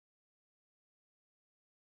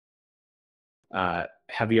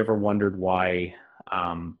Have you ever wondered why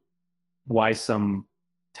some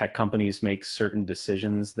tech companies make certain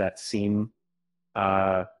decisions that seem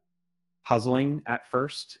uh, puzzling at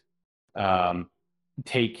first? Um,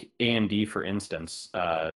 Take AMD, for instance.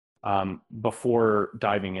 Before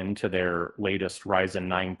diving into their latest Ryzen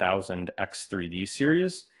 9000 X3D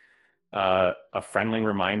series, a friendly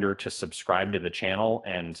reminder to subscribe to the channel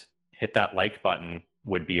and hit that like button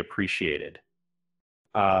would be appreciated.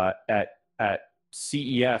 At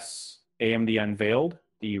CES, AMD unveiled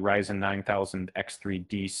the Ryzen 9000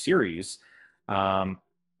 X3D series,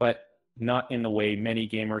 but not in the way many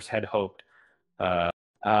gamers had hoped.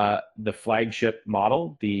 The flagship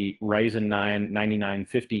model, the Ryzen 9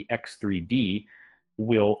 9950 X3D,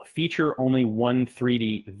 will feature only one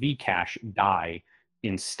 3D V-cache die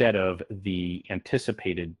instead of the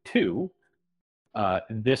anticipated two.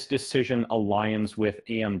 This decision aligns with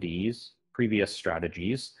AMD's previous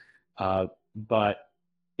strategies, but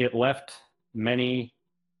it left many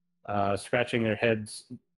scratching their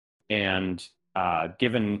heads. And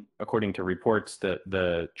given, according to reports,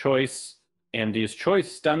 the choice, AMD's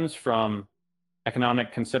choice stems from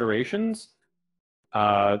economic considerations.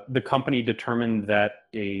 The company determined that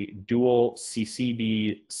a dual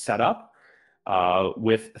CCB setup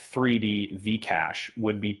with 3D V-cache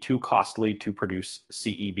would be too costly to produce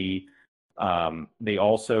CEB. They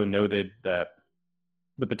also noted that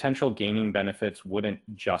the potential gaming benefits wouldn't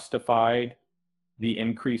justify the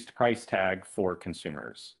increased price tag for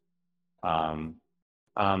consumers. In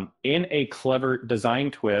a clever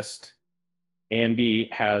design twist,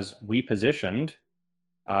 AMD has repositioned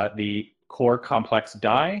the core complex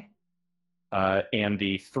die and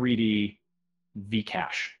the 3D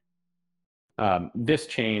V-cache. This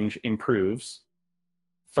change improves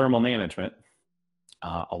thermal management,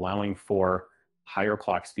 allowing for higher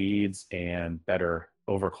clock speeds and better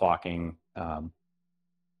overclocking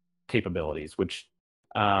capabilities, which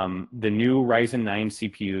the new Ryzen 9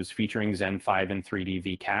 CPUs featuring Zen 5 and 3D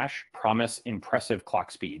V-cache promise impressive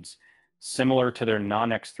clock speeds, similar to their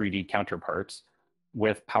non-X3D counterparts,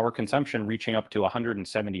 with power consumption reaching up to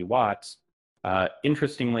 170 watts.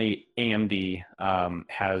 Interestingly, AMD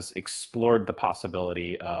has explored the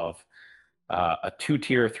possibility of a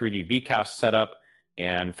two-tier 3D V-cache setup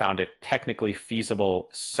and found it technically feasible,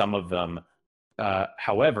 some of them.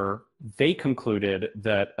 However, they concluded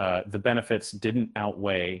that the benefits didn't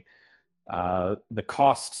outweigh the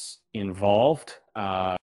costs involved.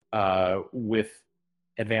 With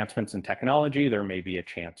advancements in technology, there may be a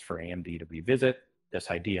chance for AMD to revisit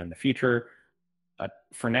this idea in the future.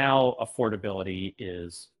 For now, affordability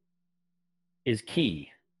is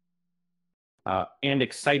key. And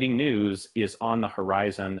exciting news is on the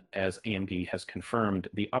horizon, as AMD has confirmed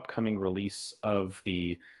the upcoming release of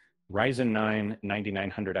the Ryzen 9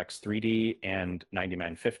 9900X3D and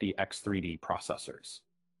 9950X3D processors.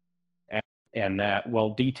 And that,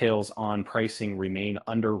 while details on pricing remain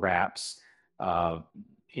under wraps,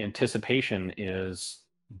 anticipation is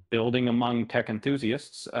building among tech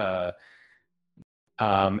enthusiasts.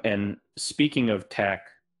 And speaking of tech,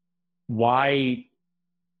 why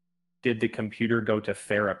did the computer go to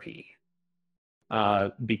therapy?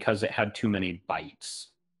 Because it had too many bytes.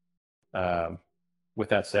 With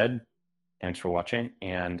that said, thanks for watching,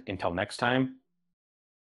 and until next time,